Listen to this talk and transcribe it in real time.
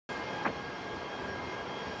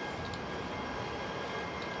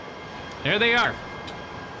There they are.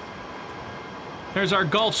 There's our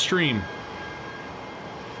Gulfstream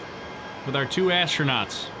with our 2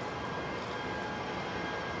 astronauts.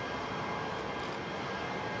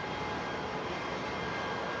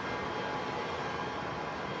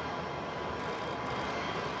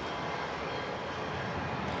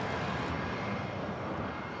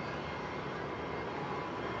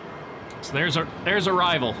 So there's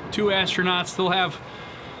arrival. 2 astronauts. They'll have.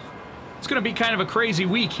 It's going to be kind of a crazy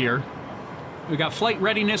week here. We got flight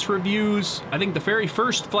readiness reviews. I think the very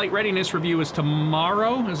first flight readiness review is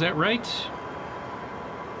tomorrow. Is that right?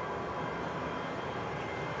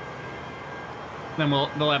 Then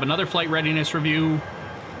they'll have another flight readiness review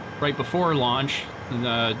right before launch,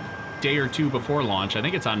 a day or 2 before launch. I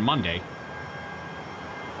think it's on Monday.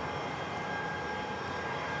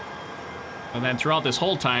 And then throughout this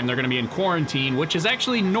whole time, they're going to be in quarantine, which is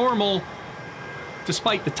actually normal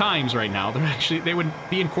despite the times right now. They would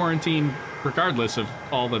be in quarantine regardless of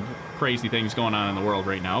all the crazy things going on in the world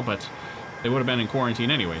right now, but they would have been in quarantine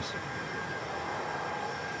anyways.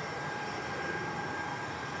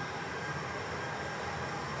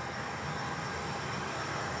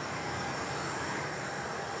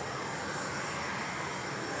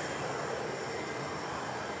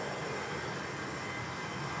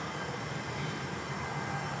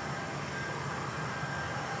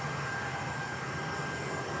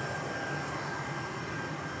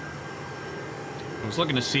 I was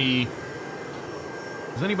looking to see,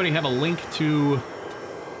 does anybody have a link to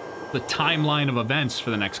the timeline of events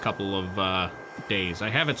for the next couple of days? I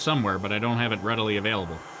have it somewhere, but I don't have it readily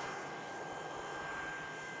available.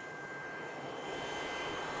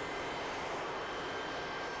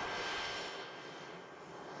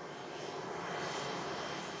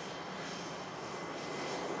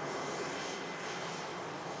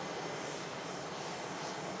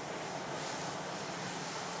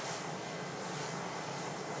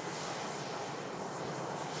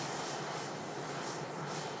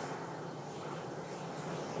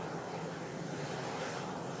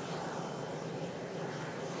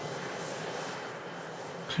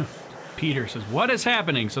 Peter says, what is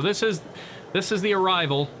happening? So this is the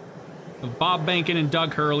arrival of Bob Behnken and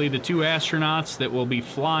Doug Hurley, the 2 astronauts that will be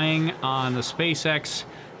flying on the SpaceX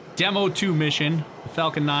DM-2 mission, the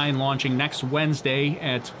Falcon 9, launching next Wednesday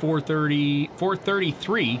at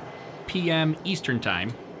 4:33 p.m. Eastern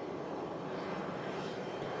Time.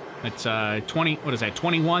 It's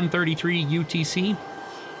 21:33 UTC.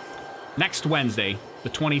 Next Wednesday,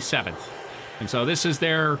 the 27th. And so this is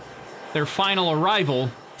their final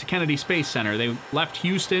arrival to Kennedy Space Center. They left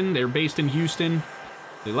Houston. They're based in Houston.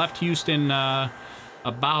 They left Houston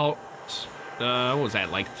about, what was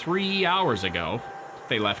that, like 3 hours ago.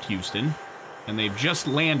 They left Houston. And they've just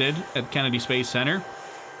landed at Kennedy Space Center.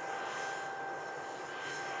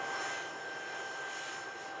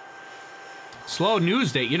 Slow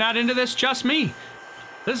news day. You're not into this? Just me.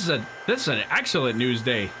 This is an excellent news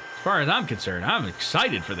day. As far as I'm concerned, I'm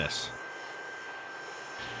excited for this.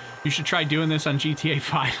 You should try doing this on GTA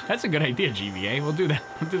 5. That's a good idea, GVA. We'll do that.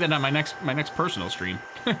 We'll do that on my next personal stream.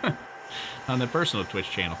 On the personal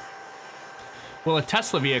Twitch channel. Will a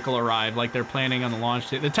Tesla vehicle arrive like they're planning on the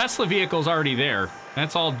launch day? The Tesla vehicle's already there.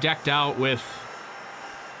 That's all decked out with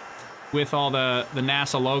all the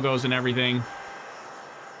NASA logos and everything.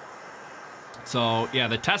 So, yeah,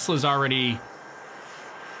 the Tesla's already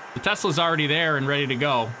there and ready to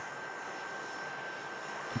go.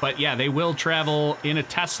 But yeah, they will travel in a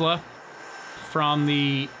Tesla from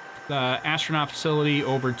the astronaut facility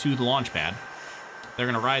over to the launch pad. They're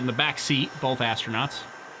going to ride in the back seat, both astronauts.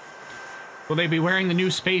 Will they be wearing the new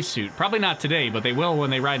spacesuit? Probably not today, but they will when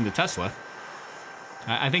they ride in the Tesla.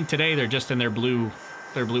 I think today they're just in their blue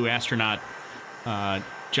astronaut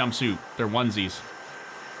jumpsuit, their onesies.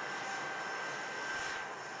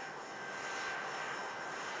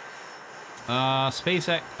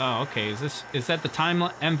 SpaceX. Oh, okay. Is that the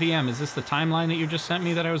timeline? MVM, is this the timeline that you just sent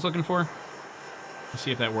me that I was looking for? Let's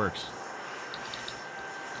see if that works.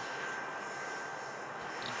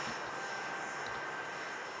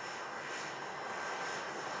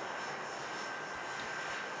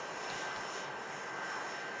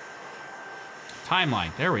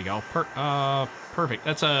 Timeline. There we go. Perfect.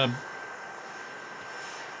 That's a...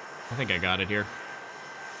 I think I got it here.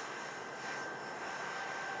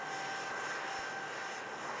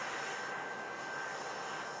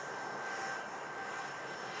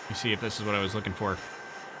 Let me see if this is what I was looking for.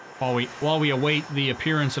 While we await the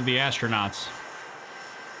appearance of the astronauts.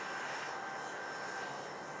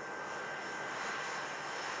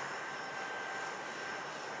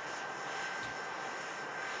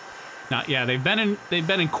 Now, yeah, they've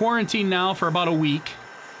been in quarantine now for about a week.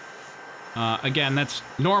 Again, that's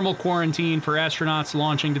normal quarantine for astronauts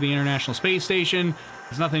launching to the International Space Station.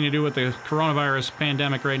 It's nothing to do with the coronavirus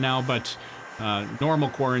pandemic right now, but normal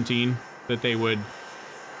quarantine that they would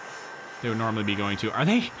normally be going to. Are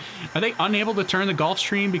they unable to turn the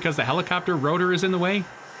Gulfstream because the helicopter rotor is in the way?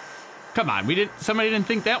 Come on, somebody didn't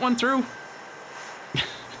think that one through?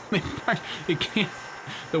 They can't.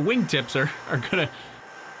 The wingtips are gonna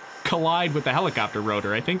collide with the helicopter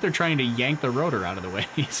rotor. I think they're trying to yank the rotor out of the way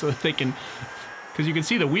so that they can, because you can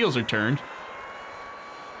see the wheels are turned.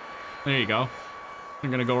 There you go.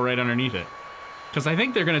 They're gonna go right underneath it, because I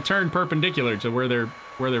think they're gonna turn perpendicular to where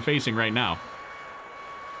they're facing right now.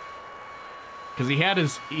 Because he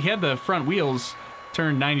had the front wheels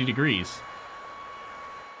turned 90 degrees.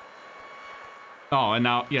 Oh, and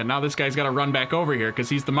now this guy's got to run back over here because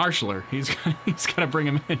he's the marshaller. He's got to bring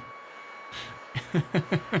him in.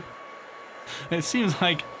 It seems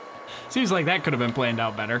like that could have been planned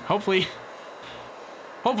out better. Hopefully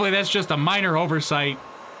that's just a minor oversight,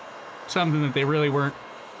 something that they really weren't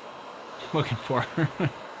looking for.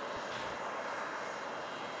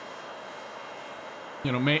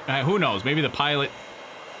 You know, who knows? Maybe the pilot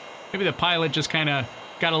just kind of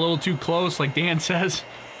got a little too close, like Dan says.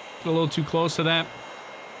 A little too close to that.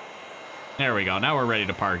 There we go. Now we're ready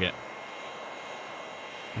to park it.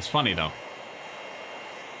 It's funny, though.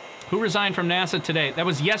 Who resigned from NASA today? That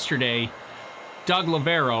was yesterday. Doug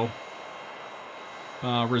Lavero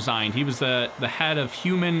resigned. He was the head of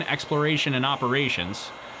Human Exploration and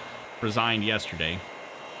Operations. Resigned yesterday.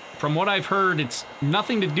 From what I've heard, it's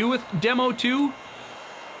nothing to do with DM-2,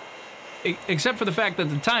 except for the fact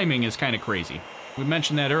that the timing is kind of crazy. We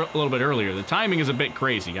mentioned that a little bit earlier. The timing is a bit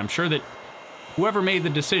crazy. I'm sure that whoever made the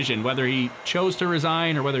decision, whether he chose to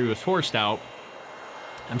resign or whether he was forced out,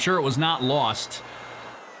 I'm sure it was not lost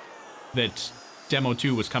that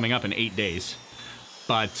DM-2 was coming up in 8 days.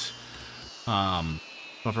 But from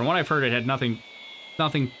what I've heard, it had nothing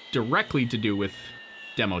directly to do with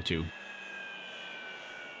DM-2.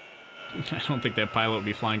 I don't think that pilot would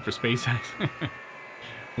be flying for SpaceX.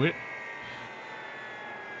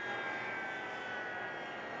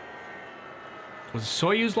 Was a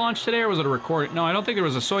Soyuz launch today, or was it a record? No, I don't think there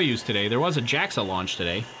was a Soyuz today. There was a JAXA launch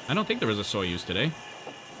today. I don't think there was a Soyuz today.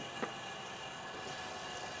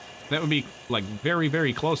 That would be, like, very,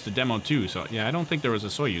 very close to DM-2, so, yeah, I don't think there was a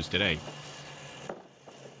Soyuz today.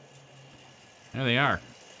 There they are.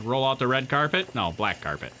 Roll out the red carpet? No, black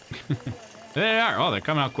carpet. There they are. Oh, they're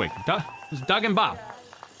coming out quick. It's Doug and Bob.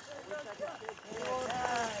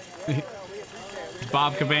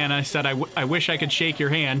 Bob Cabana said, I wish I could shake your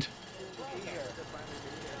hand.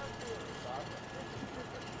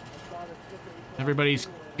 Everybody's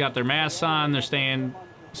got their masks on. They're staying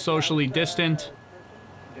socially distant.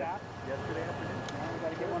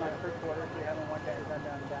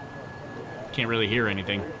 Can't really hear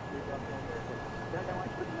anything.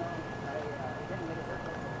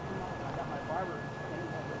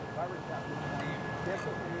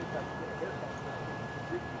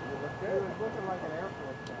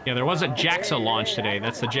 Yeah, there was a JAXA launch today.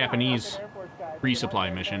 That's the Japanese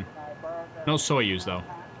resupply mission. No Soyuz, though.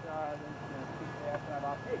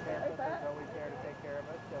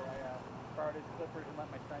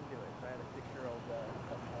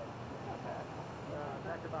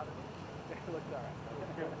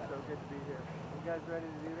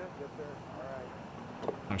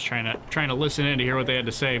 I was trying to listen in to hear what they had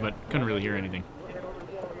to say, but couldn't really hear anything.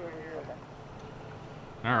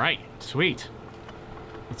 All right, sweet.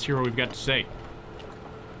 Let's hear what we've got to say.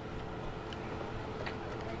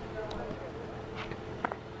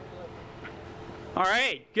 All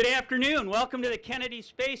right, good afternoon. Welcome to the Kennedy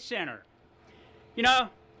Space Center. You know,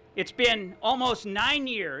 it's been almost 9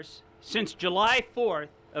 years since July 4th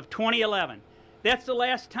of 2011. That's the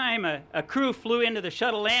last time a crew flew into the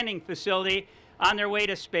shuttle landing facility on their way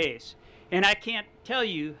to space. And I can't tell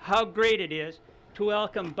you how great it is to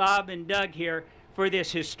welcome Bob and Doug here for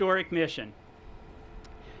this historic mission.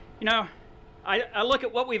 You know, I look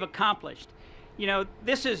at what we've accomplished. You know,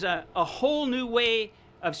 this is a whole new way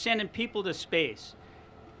of sending people to space.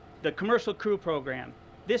 The Commercial Crew Program.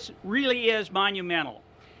 This really is monumental.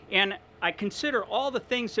 And I consider all the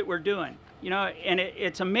things that we're doing, you know, and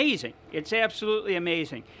it's amazing. It's absolutely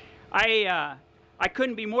amazing. I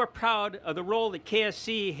couldn't be more proud of the role that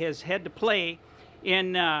KSC has had to play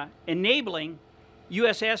in enabling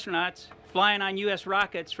U.S. astronauts flying on U.S.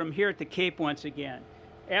 rockets from here at the Cape once again.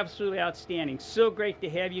 Absolutely outstanding. So great to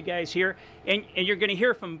have you guys here. And you're going to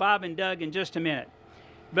hear from Bob and Doug in just a minute.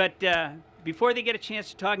 But before they get a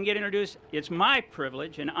chance to talk and get introduced, it's my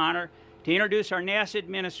privilege and honor to introduce our NASA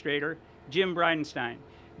Administrator, Jim Bridenstein.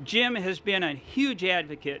 Jim has been a huge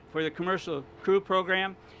advocate for the Commercial Crew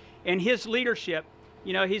Program, and his leadership,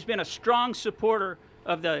 you know, he's been a strong supporter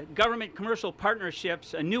of the government-commercial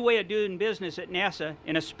partnerships, a new way of doing business at NASA,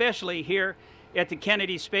 and especially here at the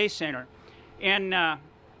Kennedy Space Center. And,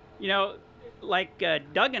 you know, like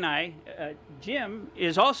Doug and I, Jim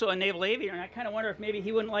is also a naval aviator, and I kind of wonder if maybe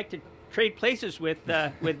he wouldn't like to trade places with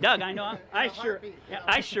Doug. I know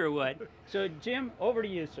I sure would. So, Jim, over to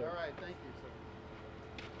you, sir. All right, thank you,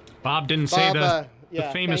 sir. Bob didn't say the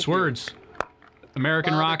yeah, famous words.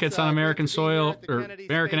 American Bob, rockets on American soil, or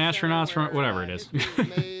American astronauts from whatever it is.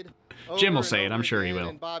 Jim will say it, I'm sure he will.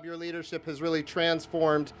 And Bob, your leadership has really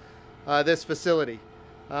transformed this facility.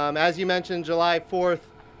 As you mentioned, July 4th,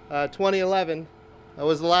 2011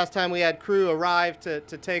 was the last time we had crew arrive to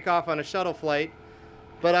take off on a shuttle flight.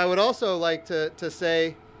 But I would also like to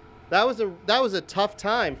say that was a tough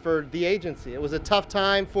time for the agency. It was a tough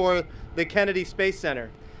time for the Kennedy Space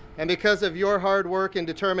Center. And because of your hard work and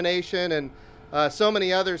determination and so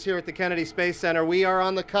many others here at the Kennedy Space Center, we are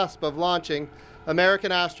on the cusp of launching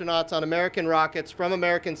American astronauts on American rockets from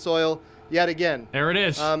American soil yet again. There it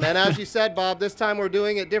is. And as you said, Bob, this time we're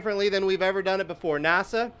doing it differently than we've ever done it before.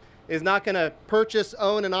 NASA is not going to purchase,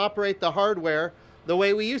 own, and operate the hardware the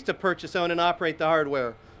way we used to purchase, own, and operate the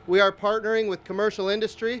hardware. We are partnering with commercial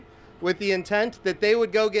industry with the intent that they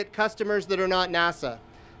would go get customers that are not NASA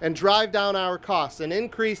and drive down our costs and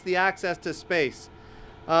increase the access to space.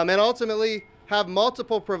 And ultimately have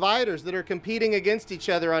multiple providers that are competing against each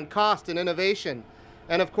other on cost and innovation.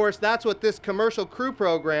 And of course, that's what this Commercial Crew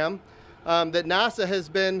Program that NASA has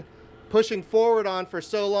been pushing forward on for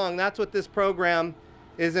so long, that's what this program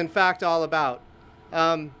is in fact all about.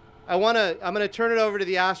 I'm going to turn it over to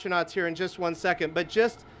the astronauts here in just one second, but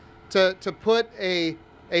just to put a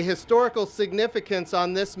historical significance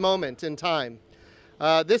on this moment in time.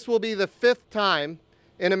 This will be the 5th time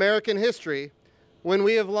in American history when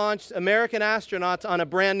we have launched American astronauts on a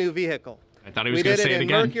brand new vehicle. I thought he was going to say it again. We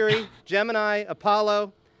did it in Mercury, Gemini,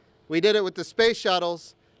 Apollo. We did it with the space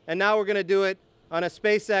shuttles, and now we're going to do it on a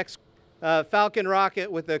SpaceX Falcon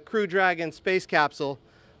rocket with a Crew Dragon space capsule.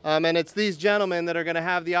 And it's these gentlemen that are going to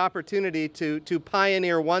have the opportunity to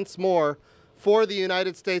pioneer once more for the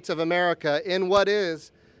United States of America in what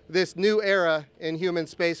is this new era in human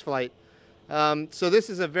spaceflight. So this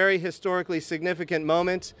is a very historically significant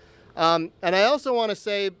moment. And I also want to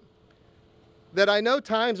say that I know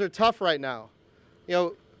times are tough right now. You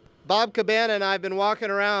know, Bob Cabana and I have been walking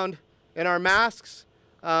around in our masks.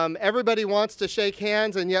 Everybody wants to shake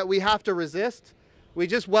hands, and yet we have to resist. We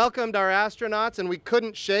just welcomed our astronauts, and we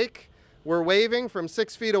couldn't shake. We're waving from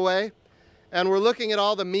 6 feet away, and we're looking at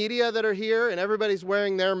all the media that are here, and everybody's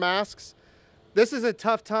wearing their masks. This is a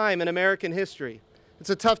tough time in American history. It's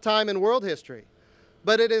a tough time in world history.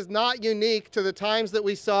 But it is not unique to the times that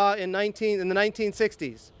we saw in the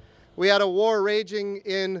 1960s. We had a war raging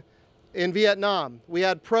in Vietnam. We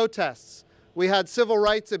had protests. We had civil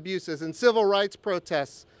rights abuses and civil rights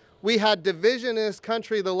protests. We had division in this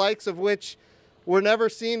country, the likes of which were never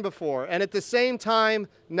seen before. And at the same time,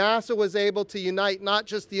 NASA was able to unite not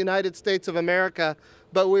just the United States of America,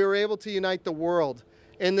 but we were able to unite the world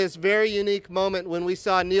in this very unique moment when we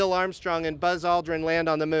saw Neil Armstrong and Buzz Aldrin land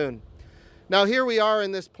on the moon. Now here we are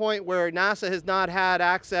in this point where NASA has not had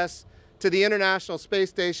access to the International Space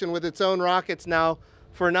Station with its own rockets now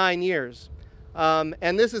for 9 years.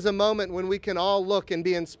 And this is a moment when we can all look and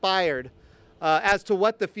be inspired as to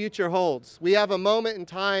what the future holds. We have a moment in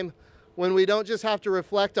time when we don't just have to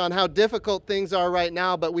reflect on how difficult things are right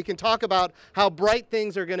now, but we can talk about how bright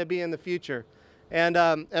things are going to be in the future.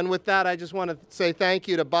 And with that, I just want to say thank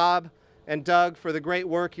you to Bob and Doug for the great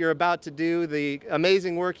work you're about to do, the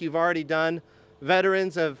amazing work you've already done.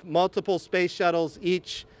 Veterans of multiple space shuttles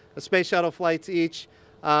each, space shuttle flights each,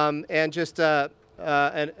 and just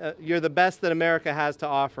you're the best that America has to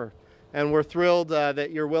offer. And we're thrilled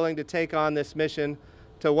that you're willing to take on this mission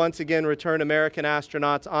to once again return American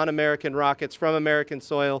astronauts on American rockets from American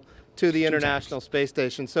soil to the International Space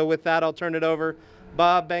Station. So with that, I'll turn it over.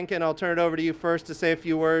 Bob, Behnken, I'll turn it over to you first to say a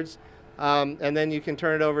few words, and then you can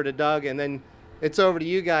turn it over to Doug, and then it's over to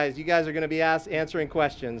you guys. You guys are going to be answering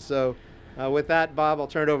questions. So with that, Bob, I'll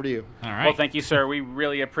turn it over to you. All right. Well, thank you, sir. We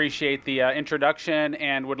really appreciate the introduction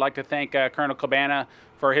and would like to thank Colonel Cabana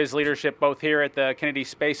for his leadership both here at the Kennedy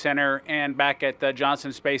Space Center and back at the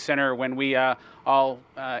Johnson Space Center when we all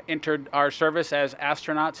entered our service as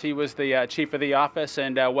astronauts. He was the chief of the office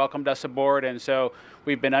and welcomed us aboard, and so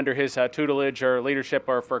we've been under his tutelage or leadership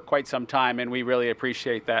for quite some time, and we really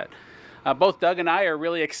appreciate that. both Doug and I are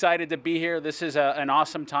really excited to be here. This is an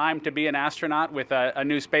awesome time to be an astronaut with a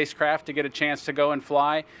new spacecraft, to get a chance to go and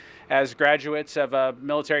fly. As graduates of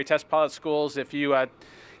military test pilot schools, if you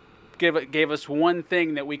gave us one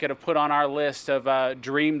thing that we could have put on our list of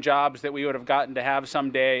dream jobs that we would have gotten to have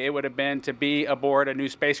someday, it would have been to be aboard a new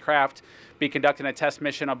spacecraft, be conducting a test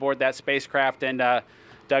mission aboard that spacecraft, and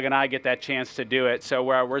Doug and I get that chance to do it. So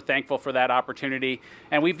we're thankful for that opportunity,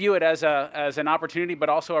 and we view it as an opportunity, but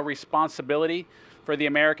also a responsibility for the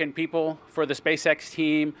American people, for the SpaceX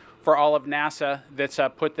team, for all of NASA that's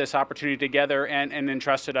put this opportunity together and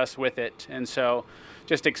entrusted us with it. And so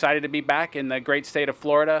just excited to be back in the great state of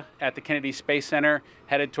Florida at the Kennedy Space Center,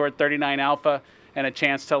 headed toward 39 Alpha, and a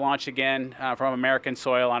chance to launch again from American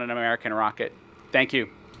soil on an American rocket. Thank you.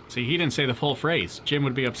 See, he didn't say the full phrase. Jim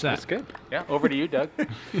would be upset. That's good. Yeah, over to you, Doug.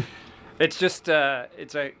 It's just,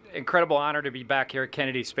 it's an incredible honor to be back here at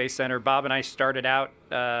Kennedy Space Center. Bob and I started out,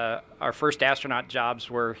 our first astronaut jobs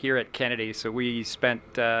were here at Kennedy. So we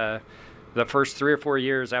spent the first 3 or 4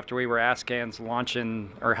 years after we were ASCANs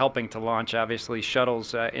launching, or helping to launch, obviously,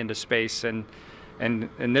 shuttles into space. And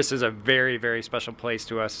this is a very, very special place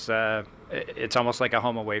to us. It's almost like a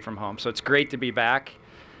home away from home. So it's great to be back.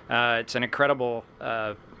 It's an incredible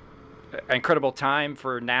time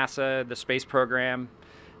for NASA, the space program.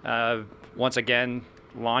 Once again,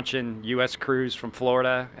 launching U.S. crews from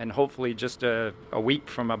Florida, and hopefully just a week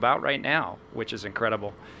from about right now, which is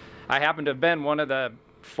incredible. I happen to have been one of the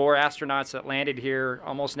 4 astronauts that landed here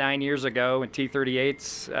almost 9 years ago in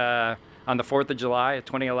T-38s on the 4th of July of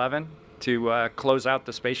 2011 to close out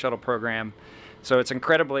the space shuttle program. So it's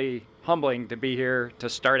incredibly humbling to be here to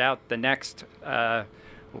start out the next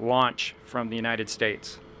launch from the United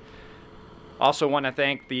States. Also want to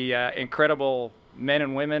thank the incredible men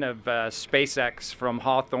and women of SpaceX, from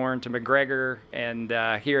Hawthorne to McGregor and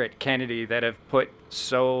here at Kennedy, that have put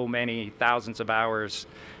so many thousands of hours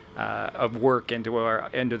of work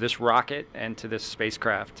into this rocket and to this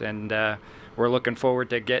spacecraft. And we're looking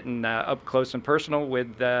forward to getting up close and personal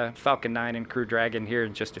with Falcon 9 and Crew Dragon here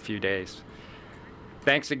in just a few days.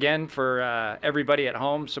 Thanks again for everybody at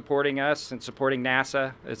home supporting us and supporting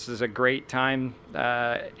NASA. This is a great time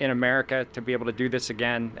in America to be able to do this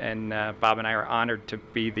again, and Bob and I are honored to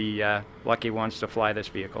be the lucky ones to fly this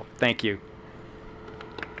vehicle. Thank you.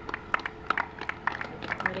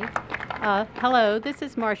 Hello, this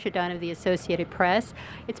is Marcia Dunn of the Associated Press.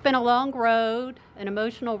 It's been a long road, an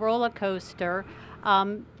emotional roller coaster.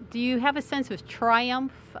 Do you have a sense of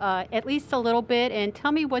triumph, at least a little bit? And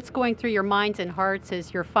tell me what's going through your minds and hearts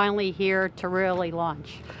as you're finally here to really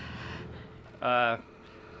launch. I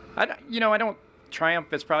don't,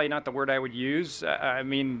 triumph is probably not the word I would use. I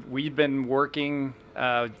mean, we've been working,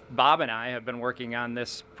 Bob and I have been working on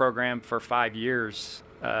this program for 5 years,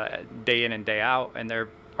 day in and day out. And there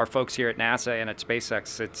are folks here at NASA and at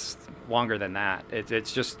SpaceX, it's longer than that.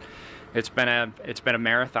 It's been a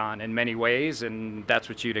marathon in many ways, and that's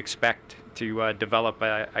what you'd expect to develop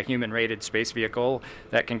a human-rated space vehicle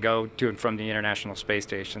that can go to and from the International Space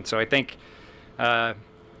Station. So I think,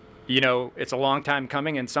 it's a long time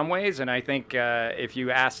coming in some ways, and I think if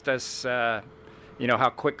you asked us, how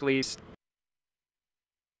quickly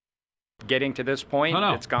getting to this point,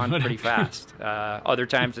 it's gone pretty fast. Other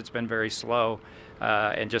times it's been very slow.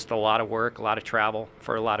 And just a lot of work, a lot of travel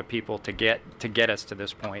for a lot of people to get us to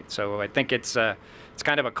this point. So I think it's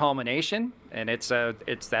kind of a culmination, and it's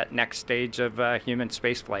that next stage of human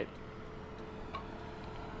spaceflight.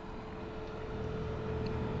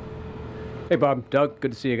 Hey, Bob, Doug,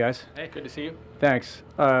 good to see you guys. Hey, good to see you. Thanks.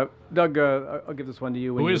 Doug, I'll give this one to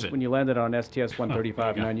you. When you landed on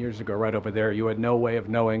STS-135 9 years ago, right over there, you had no way of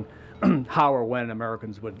knowing how or when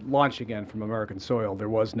Americans would launch again from American soil. There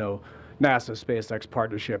was no NASA SpaceX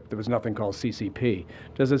partnership. There was nothing called CCP.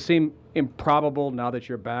 Does it seem improbable now that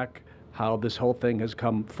you're back how this whole thing has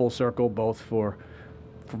come full circle, both for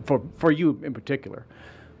you in particular?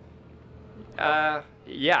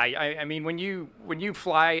 Yeah, I mean, when you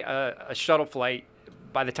fly a shuttle flight,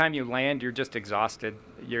 by the time you land, you're just exhausted.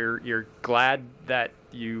 You're glad that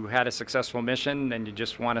you had a successful mission, and you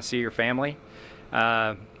just want to see your family.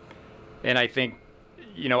 And I think,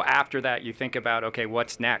 after that, you think about, okay,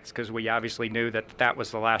 what's next? Because we obviously knew that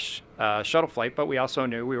was the last shuttle flight, but we also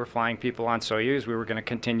knew we were flying people on Soyuz. We were going to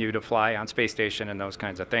continue to fly on space station and those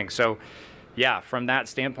kinds of things. So, yeah, from that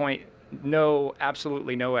standpoint,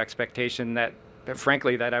 absolutely no expectation that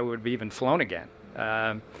frankly, that I would have even flown again.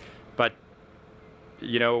 But,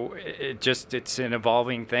 it's an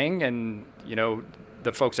evolving thing, and,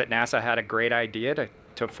 the folks at NASA had a great idea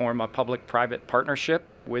to form a public-private partnership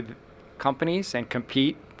with companies and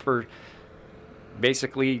compete for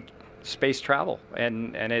basically space travel,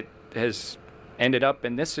 and has ended up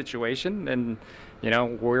in this situation. And, you know,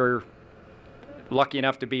 we're lucky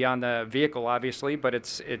enough to be on the vehicle, obviously, but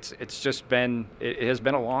it has been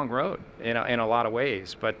a long road in a lot of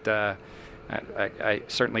ways. But I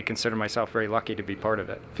certainly consider myself very lucky to be part of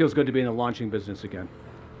it. Feels good to be in the launching business again.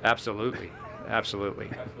 Absolutely. Absolutely.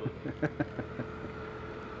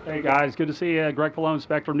 Hey guys, good to see you. Greg Pallone,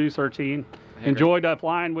 Spectrum News 13. Hey, Enjoyed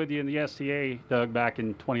flying with you in the STA, Doug, back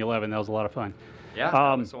in 2011. That was a lot of fun. Yeah,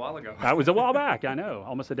 that was a while ago. That was a while back, I know,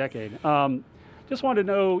 almost a decade. Just wanted to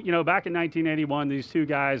know, you know, back in 1981, these two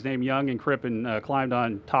guys named Young and Crippen climbed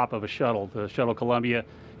on top of a shuttle, the shuttle Columbia.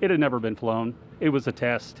 It had never been flown. It was a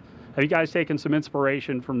test. Have you guys taken some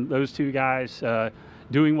inspiration from those two guys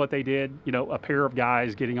doing what they did? You know, a pair of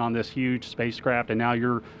guys getting on this huge spacecraft, and now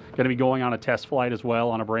you're going to be going on a test flight as well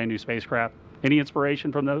on a brand new spacecraft. Any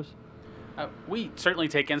inspiration from those? We certainly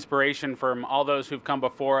take inspiration from all those who've come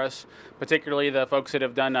before us, particularly the folks that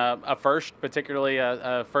have done a first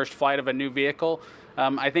flight of a new vehicle.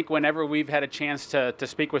 I think whenever we've had a chance to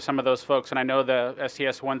speak with some of those folks, and I know the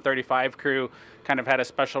STS-135 crew kind of had a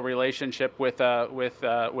special relationship with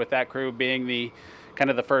that crew being the kind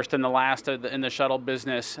of the first and the last in the shuttle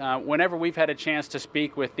business. Whenever we've had a chance to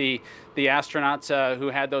speak with the astronauts who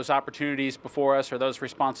had those opportunities before us or those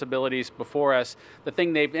responsibilities before us, the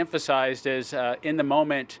thing they've emphasized is in the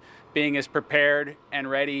moment being as prepared and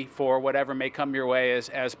ready for whatever may come your way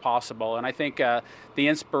as possible. And I think the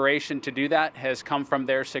inspiration to do that has come from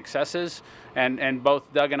their successes. And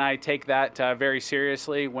both Doug and I take that very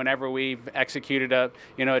seriously whenever we've executed a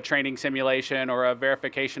training simulation or a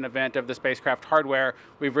verification event of the spacecraft hardware.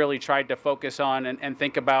 We've really tried to focus on and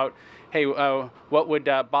think about, hey, what would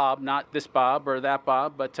Bob, not this Bob or that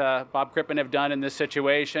Bob, but Bob Crippen have done in this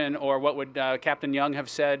situation, or what would Captain Young have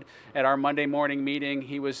said at our Monday morning meeting?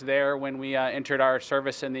 He was there when we entered our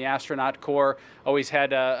service in the astronaut corps, always had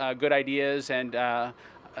good ideas and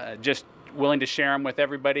just willing to share them with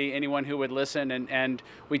everybody, anyone who would listen, and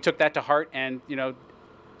we took that to heart and, you know,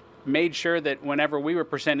 made sure that whenever we were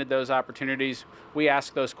presented those opportunities, we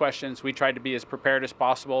asked those questions. We tried to be as prepared as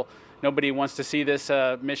possible. Nobody wants to see this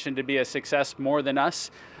mission to be a success more than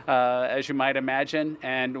us, as you might imagine,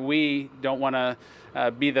 and we don't want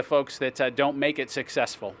to be the folks that don't make it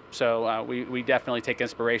successful. So we definitely take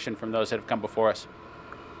inspiration from those that have come before us.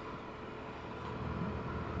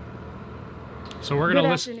 So we're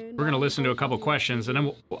gonna listen to a couple questions, and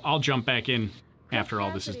then I'll jump back in after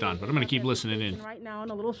all this is done. But I'm gonna keep listening in. Right now, I'm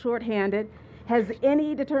a little short-handed. Has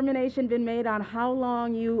any determination been made on how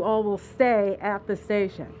long you all will stay at the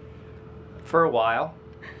station? For a while,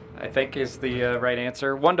 I think is the right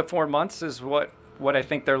answer. 1 to 4 months is what I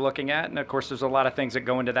think they're looking at, and of course, there's a lot of things that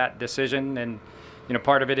go into that decision. And you know,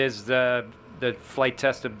 part of it is the flight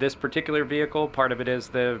test of this particular vehicle. Part of it is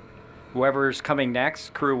whoever's coming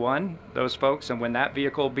next, Crew 1, those folks, and when that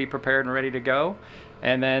vehicle will be prepared and ready to go,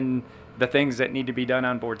 and then the things that need to be done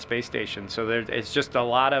on board space station. So it's just a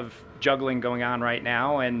lot of juggling going on right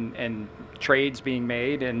now, and trades being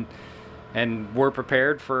made, and we're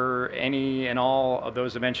prepared for any and all of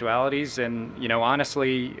those eventualities. And you know,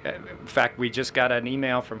 honestly, in fact, we just got an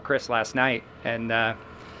email from Chris last night, and I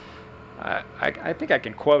think I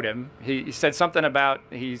can quote him. He said something about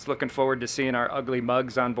he's looking forward to seeing our ugly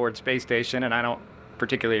mugs on board space station, and I don't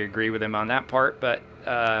particularly agree with him on that part, but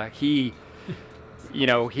he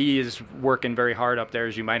is working very hard up there,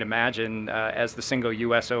 as you might imagine, as the single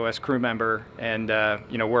USOS crew member, and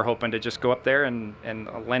we're hoping to just go up there and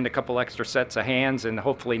lend a couple extra sets of hands and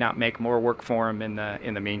hopefully not make more work for him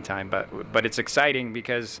in the meantime. But it's exciting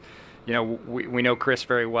because you know, we know Chris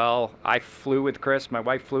very well. I flew with Chris. My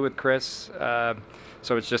wife flew with Chris.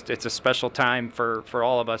 So it's a special time for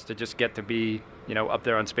all of us to just get to be, you know, up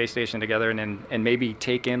there on space station together and maybe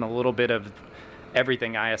take in a little bit of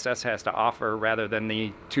everything ISS has to offer, rather than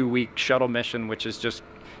the 2-week shuttle mission, which is just,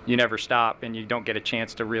 you never stop and you don't get a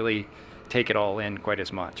chance to really take it all in quite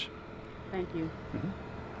as much. Thank you. Mm-hmm.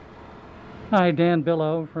 Hi, Dan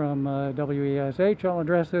Billow from WESH. I'll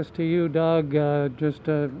address this to you, Doug, just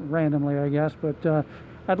randomly, I guess, but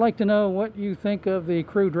I'd like to know what you think of the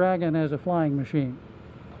Crew Dragon as a flying machine.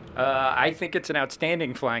 I think it's an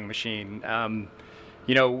outstanding flying machine.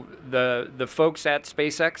 You know, the folks at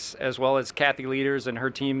SpaceX, as well as Kathy Leaders and her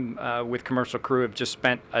team with Commercial Crew, have just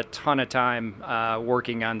spent a ton of time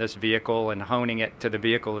working on this vehicle and honing it to the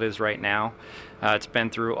vehicle it is right now. It's been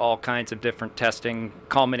through all kinds of different testing,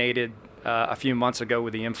 culminated a few months ago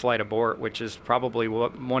with the in-flight abort, which is probably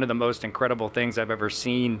one of the most incredible things I've ever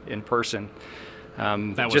seen in person.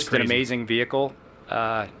 That was just crazy. An amazing vehicle.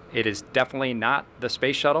 It is definitely not the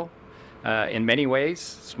space shuttle, in many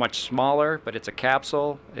ways. It's much smaller, but it's a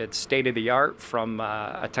capsule. It's state-of-the-art from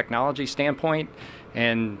a technology standpoint,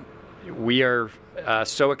 and we are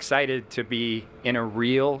so excited to be in a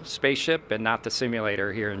real spaceship and not the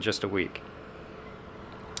simulator here in just a week.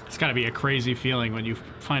 It's got to be a crazy feeling when you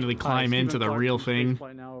finally climb into the real thing.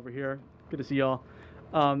 Right now over here. Good to see y'all.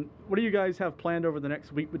 What do you guys have planned over the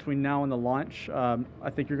next week between now and the launch? I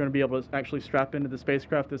think you're going to be able to actually strap into the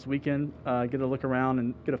spacecraft this weekend, get a look around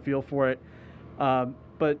and get a feel for it.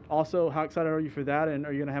 But also, how excited are you for that? And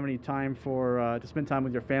are you going to have any time for to spend time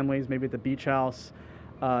with your families, maybe at the beach house?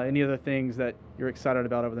 Any other things that you're excited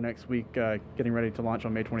about over the next week, getting ready to launch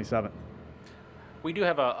on May 27th? We do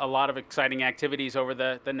have a lot of exciting activities over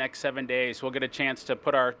the next 7 days. We'll get a chance to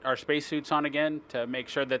put our spacesuits on again to make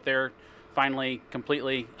sure that they're finally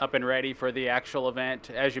completely up and ready for the actual event.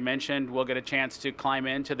 As you mentioned, we'll get a chance to climb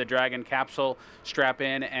into the Dragon capsule, strap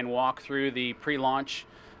in, and walk through the pre-launch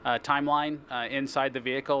timeline inside the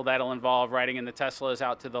vehicle. That'll involve riding in the Teslas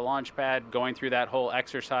out to the launch pad, going through that whole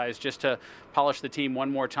exercise just to polish the team one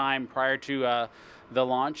more time prior to the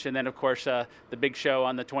launch. And then, of course, the big show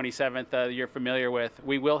on the 27th you're familiar with.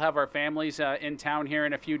 We will have our families in town here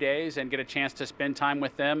in a few days and get a chance to spend time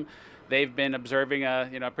with them. They've been observing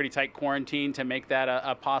a pretty tight quarantine to make that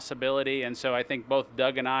a possibility, and so I think both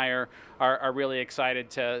Doug and I are really excited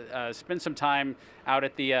to spend some time out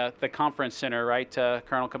at the conference center, right,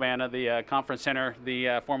 Colonel Cabana, the conference center,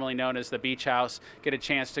 formerly known as the Beach House. Get a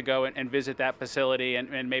chance to go and visit that facility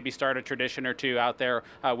and maybe start a tradition or two out there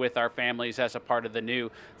with our families as a part of the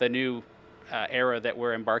new era that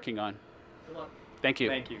we're embarking on. Good luck. Thank you.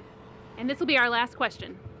 Thank you. And this will be our last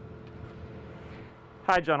question.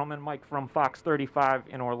 Hi, gentlemen. Mike from Fox 35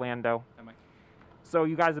 in Orlando. Hi, Mike. So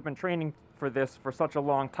you guys have been training for this for such a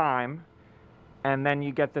long time, and then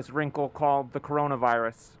you get this wrinkle called the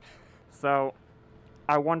coronavirus. So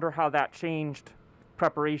I wonder how that changed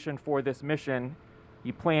preparation for this mission.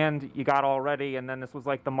 You planned, you got all ready, and then this was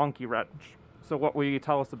like the monkey wrench. So what will you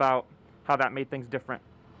tell us about how that made things different?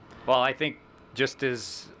 Well, I think just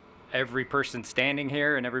as every person standing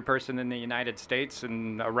here and every person in the United States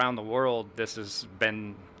and around the world, this has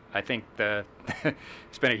been, I think,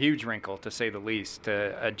 it's been a huge wrinkle, to say the least,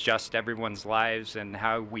 to adjust everyone's lives and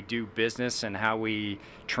how we do business and how we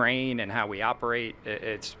train and how we operate.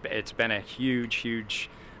 It's been a huge,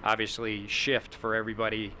 obviously, shift for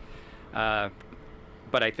everybody. But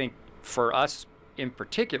I think for us in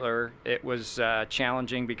particular, it was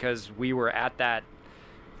challenging because we were at that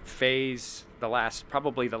phase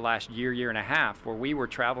probably the last year and a half, where we were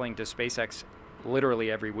traveling to SpaceX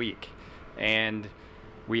literally every week, and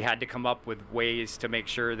we had to come up with ways to make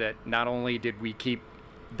sure that not only did we keep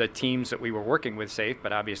the teams that we were working with safe,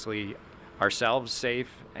 but obviously ourselves safe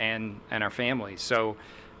and our families. So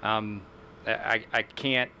I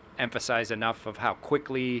can't emphasize enough of how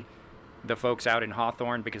quickly the folks out in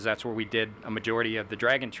Hawthorne, because that's where we did a majority of the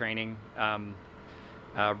Dragon training,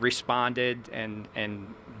 responded and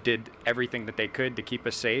did everything that they could to keep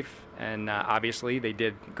us safe. And obviously they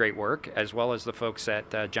did great work, as well as the folks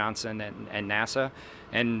at Johnson and NASA.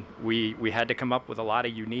 And we had to come up with a lot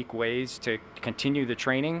of unique ways to continue the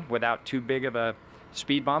training without too big of a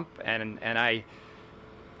speed bump. And I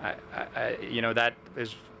that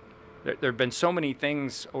is, there have been so many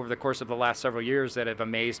things over the course of the last several years that have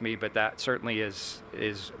amazed me, but that certainly is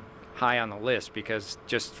high on the list, because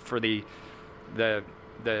just for the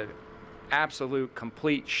absolute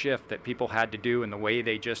complete shift that people had to do in the way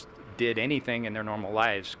they just did anything in their normal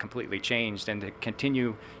lives completely changed. And to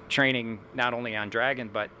continue training not only on Dragon,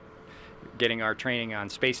 but getting our training on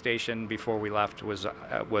Space Station before we left was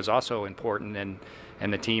also important,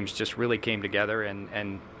 and the teams just really came together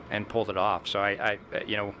and pulled it off. So I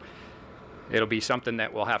it'll be something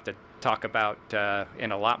that we'll have to talk about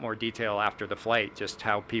in a lot more detail after the flight, just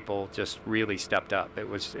how people just really stepped up. It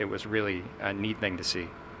was really a neat thing to see.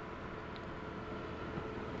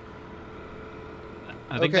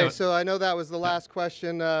 Okay, so I know that was the last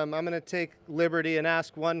question. I'm going to take liberty and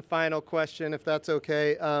ask one final question, if that's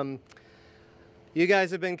okay. You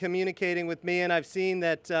guys have been communicating with me, and I've seen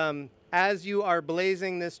that as you are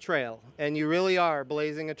blazing this trail, and you really are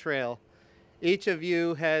blazing a trail, each of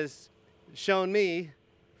you has shown me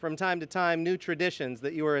from time to time new traditions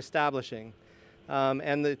that you are establishing.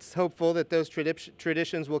 And it's hopeful that those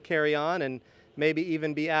traditions will carry on and maybe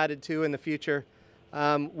even be added to in the future.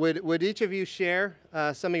 Would each of you share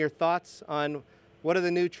some of your thoughts on what are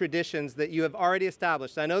the new traditions that you have already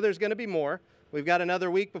established? I know there's going to be more. We've got another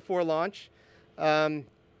week before launch.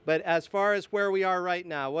 But as far as where we are right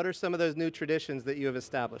now, what are some of those new traditions that you have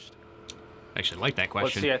established? I actually like that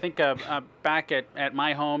Let's question. see. I think back at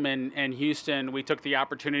my home in Houston, we took the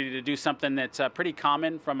opportunity to do something that's pretty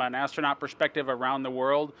common from an astronaut perspective around the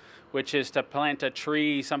world, which is to plant a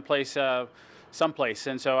tree someplace.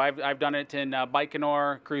 And so I've done it in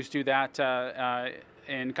Baikonur. Crews do that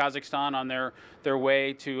in Kazakhstan on their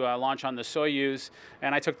way to launch on the Soyuz.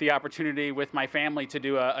 And I took the opportunity with my family to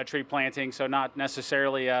do a tree planting, so not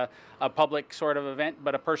necessarily a public sort of event,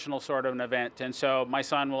 but a personal sort of an event. And so my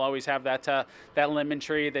son will always have that lemon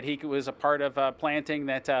tree that he was a part of planting,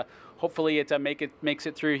 that hopefully it makes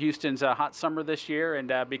it through Houston's hot summer this year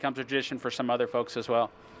and becomes a tradition for some other folks as well.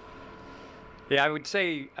 Yeah, I would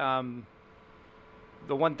say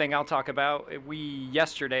the one thing I'll talk about, we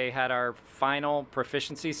yesterday had our final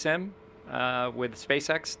proficiency sim with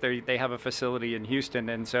SpaceX. They have a facility in Houston,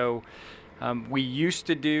 and so we used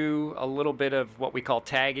to do a little bit of what we call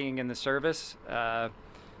tagging in the service.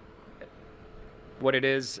 What it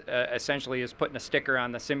is essentially is putting a sticker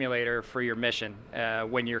on the simulator for your mission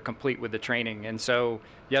when you're complete with the training. And so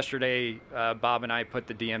yesterday, Bob and I put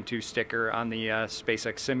the DM-2 sticker on the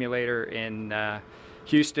SpaceX simulator in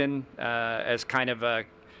Houston as kind of a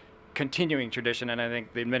continuing tradition. And I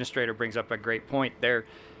think the administrator brings up a great point there.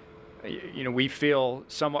 You know, we feel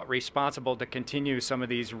somewhat responsible to continue some of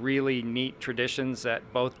these really neat traditions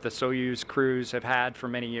that both the Soyuz crews have had for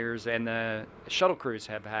many years and the shuttle crews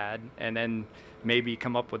have had, and then maybe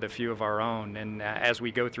come up with a few of our own. And as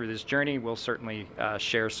we go through this journey, we'll certainly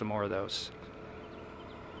share some more of those.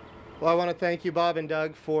 Well, I want to thank you, Bob and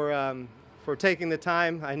Doug, for taking the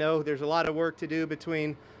time. I know there's a lot of work to do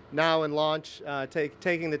between now and launch,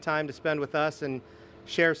 taking the time to spend with us and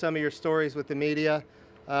share some of your stories with the media.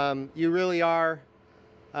 You really are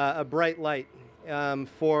a bright light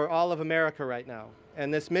for all of America right now.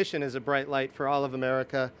 And this mission is a bright light for all of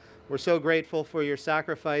America. We're so grateful for your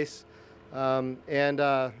sacrifice. And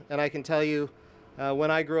I can tell you, when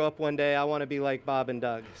I grow up one day, I want to be like Bob and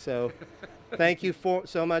Doug. So thank you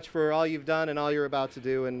so much for all you've done and all you're about to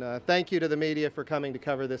do. And thank you to the media for coming to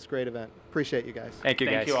cover this great event. Appreciate you guys. Thank you,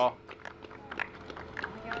 guys. Thank you all.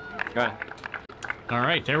 Go ahead. All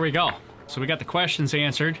right, there we go. So we got the questions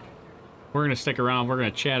answered. We're going to stick around. We're going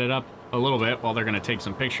to chat it up a little bit while they're going to take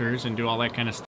some pictures and do all that kind of stuff.